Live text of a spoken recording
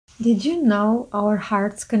Did you know our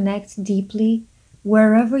hearts connect deeply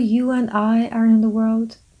wherever you and I are in the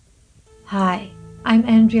world? Hi, I'm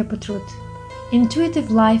Andrea Petrut,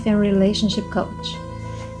 intuitive life and relationship coach.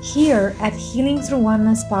 Here at Healing Through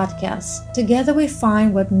Oneness podcast, together we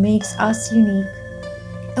find what makes us unique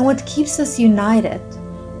and what keeps us united.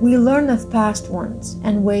 We learn of past wounds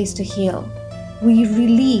and ways to heal. We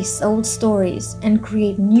release old stories and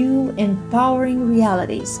create new, empowering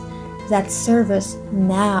realities that serve us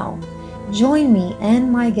now. Join me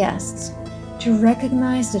and my guests to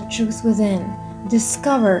recognize the truth within,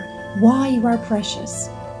 discover why you are precious,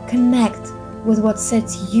 connect with what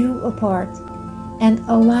sets you apart, and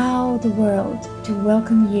allow the world to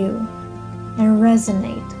welcome you and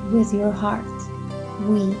resonate with your heart.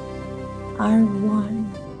 We are one.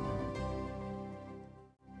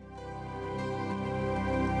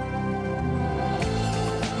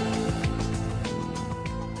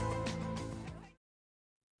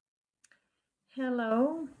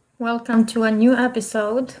 Hello, welcome to a new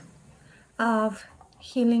episode of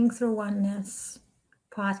Healing Through Oneness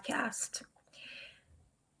podcast.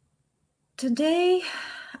 Today,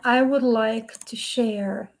 I would like to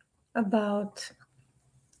share about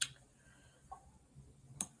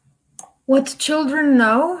what children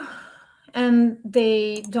know and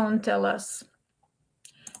they don't tell us.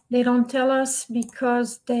 They don't tell us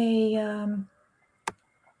because they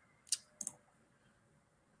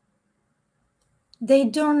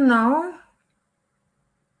don't know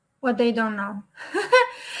what they don't know.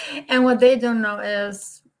 And what they don't know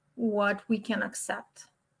is what we can accept.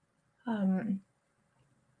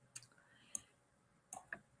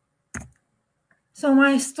 So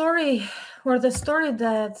my story, or the story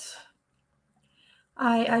that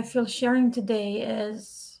I feel sharing today,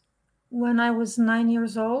 is when I was 9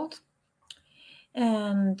 years old,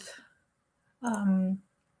 and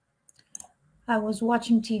I was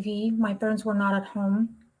watching TV. My parents were not at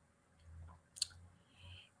home.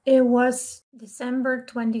 It was December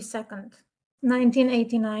 22nd,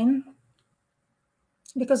 1989.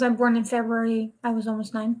 Because I'm born in February, I was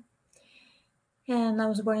almost 9. And I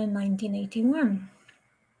was born in 1981.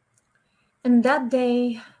 And that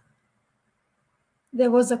day,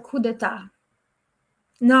 there was a coup d'etat,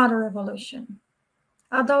 not a revolution.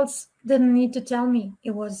 Adults didn't need to tell me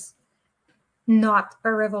it was not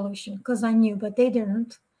a revolution because I knew, but they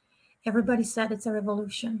didn't. Everybody said it's a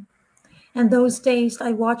revolution. And those days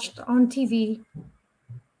I watched on TV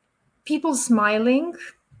people smiling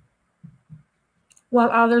while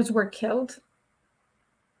others were killed.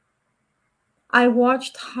 I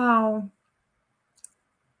watched how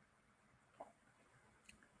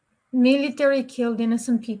military killed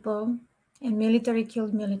innocent people and military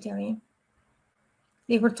killed military.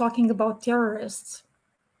 They were talking about terrorists,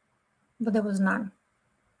 but there was none.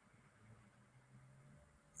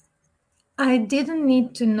 I didn't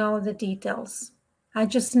need to know the details. I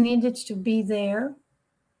just needed to be there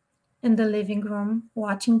in the living room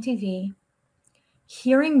watching TV,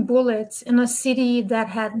 hearing bullets in a city that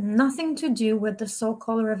had nothing to do with the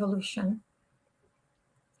so-called revolution.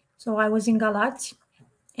 So I was in Galați,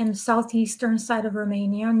 in the southeastern side of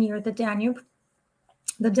Romania, near the Danube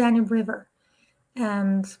River.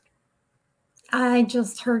 And I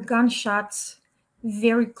just heard gunshots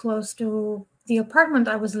very close to the apartment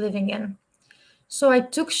I was living in. So I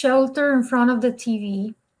took shelter in front of the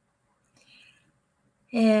TV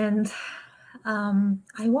and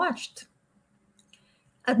I watched.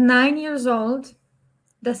 At 9 years old,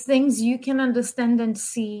 the things you can understand and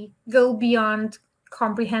see go beyond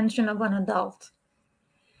comprehension of an adult.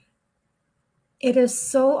 It is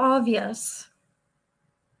so obvious,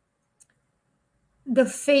 the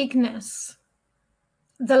fakeness,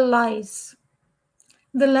 the lies,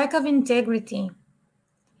 the lack of integrity,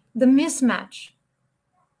 the mismatch.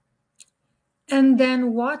 And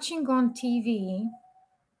then watching on TV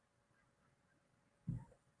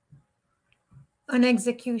an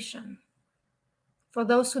execution. For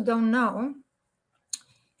those who don't know,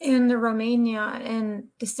 in Romania in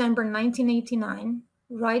December 1989,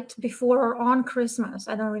 right before or on Christmas,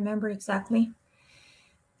 I don't remember exactly,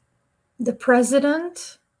 the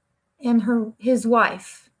president and his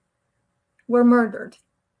wife were murdered.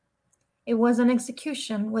 It was an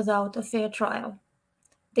execution without a fair trial.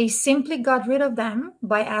 They simply got rid of them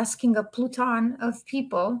by asking a platoon of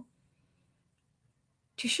people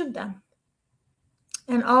to shoot them.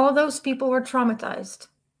 And all those people were traumatized.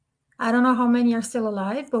 I don't know how many are still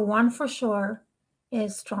alive, but one for sure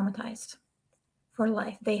is traumatized for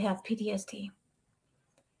life. They have PTSD.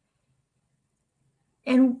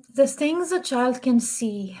 And the things a child can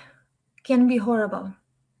see can be horrible,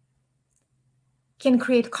 can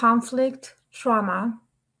create conflict, trauma,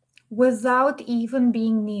 without even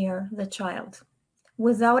being near the child,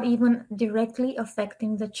 without even directly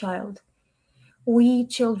affecting the child. We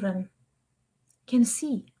children can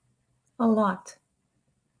see a lot.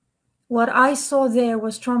 What I saw there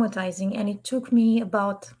was traumatizing, and it took me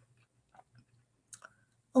about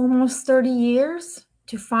almost 30 years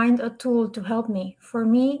to find a tool to help me. For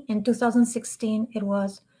me, in 2016, it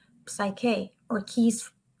was Psyche, or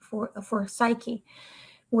keys for psyche,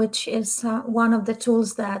 which is one of the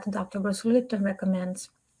tools that Dr. Bruce Lipton recommends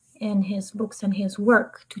in his books and his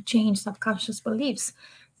work to change subconscious beliefs.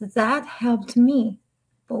 That helped me.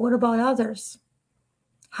 But what about others?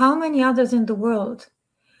 How many others in the world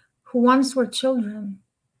who once were children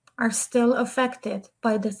are still affected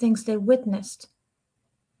by the things they witnessed,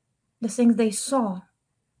 the things they saw,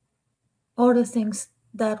 or the things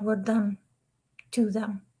that were done to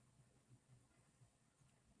them?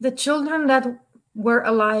 The children that were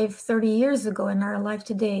alive 30 years ago and are alive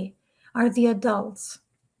today are the adults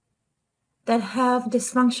that have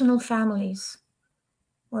dysfunctional families,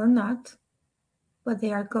 or not, but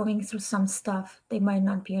they are going through some stuff they might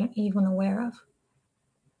not be even aware of.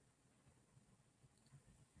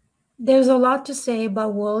 There's a lot to say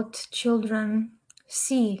about what children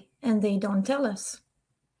see and they don't tell us.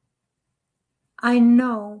 I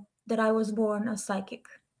know that I was born a psychic.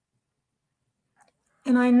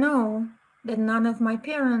 And I know that none of my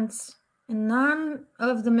parents and none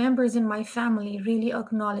of the members in my family really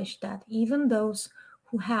acknowledged that, even those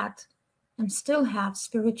who had and still have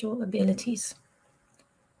spiritual abilities.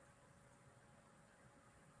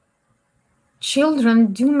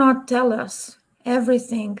 Children do not tell us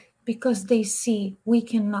everything because they see we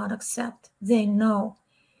cannot accept. They know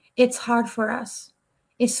it's hard for us,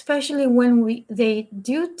 especially when they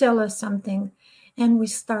do tell us something and we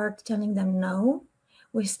start telling them no.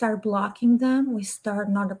 We start blocking them. We start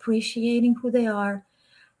not appreciating who they are.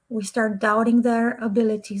 We start doubting their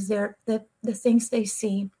abilities, the things they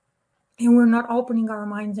see, and we're not opening our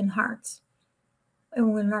minds and hearts.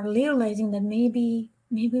 And we're not realizing that maybe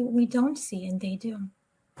we don't see and they do.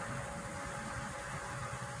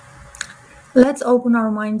 Let's open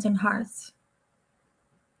our minds and hearts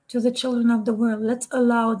to the children of the world. Let's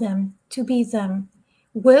allow them to be them,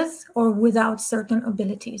 with or without certain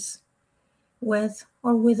abilities, with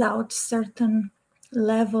or without certain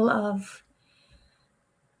level of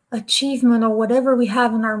achievement or whatever we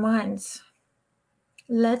have in our minds.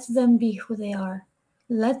 Let them be who they are.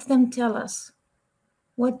 Let them tell us,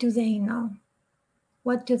 what do they know?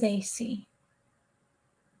 What do they see?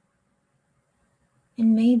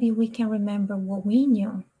 And maybe we can remember what we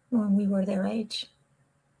knew when we were their age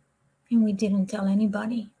and we didn't tell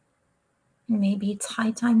anybody. And maybe it's high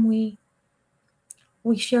time we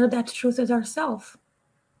share that truth with ourselves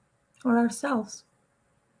or ourselves.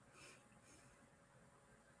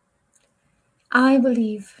 I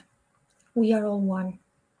believe we are all one.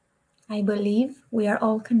 I believe we are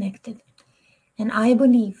all connected. And I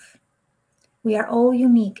believe we are all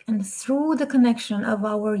unique. And through the connection of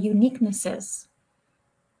our uniquenesses,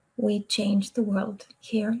 we change the world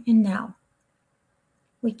here and now.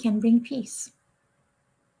 We can bring peace.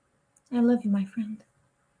 I love you, my friend.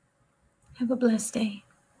 Have a blessed day.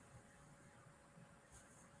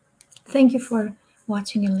 Thank you for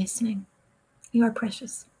watching and listening. You are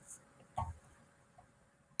precious.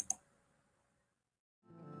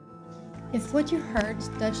 If what you heard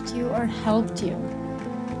touched you or helped you,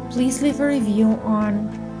 please leave a review on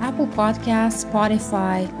Apple Podcasts,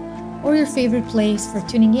 Spotify, or your favorite place for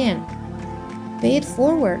tuning in. Pay it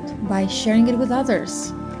forward by sharing it with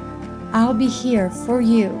others. I'll be here for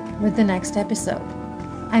you with the next episode.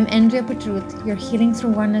 I'm Andrea Petrut, your Healing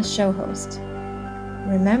Through Oneness show host.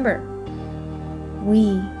 Remember,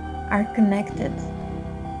 we are connected.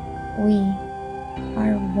 We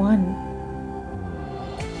are one.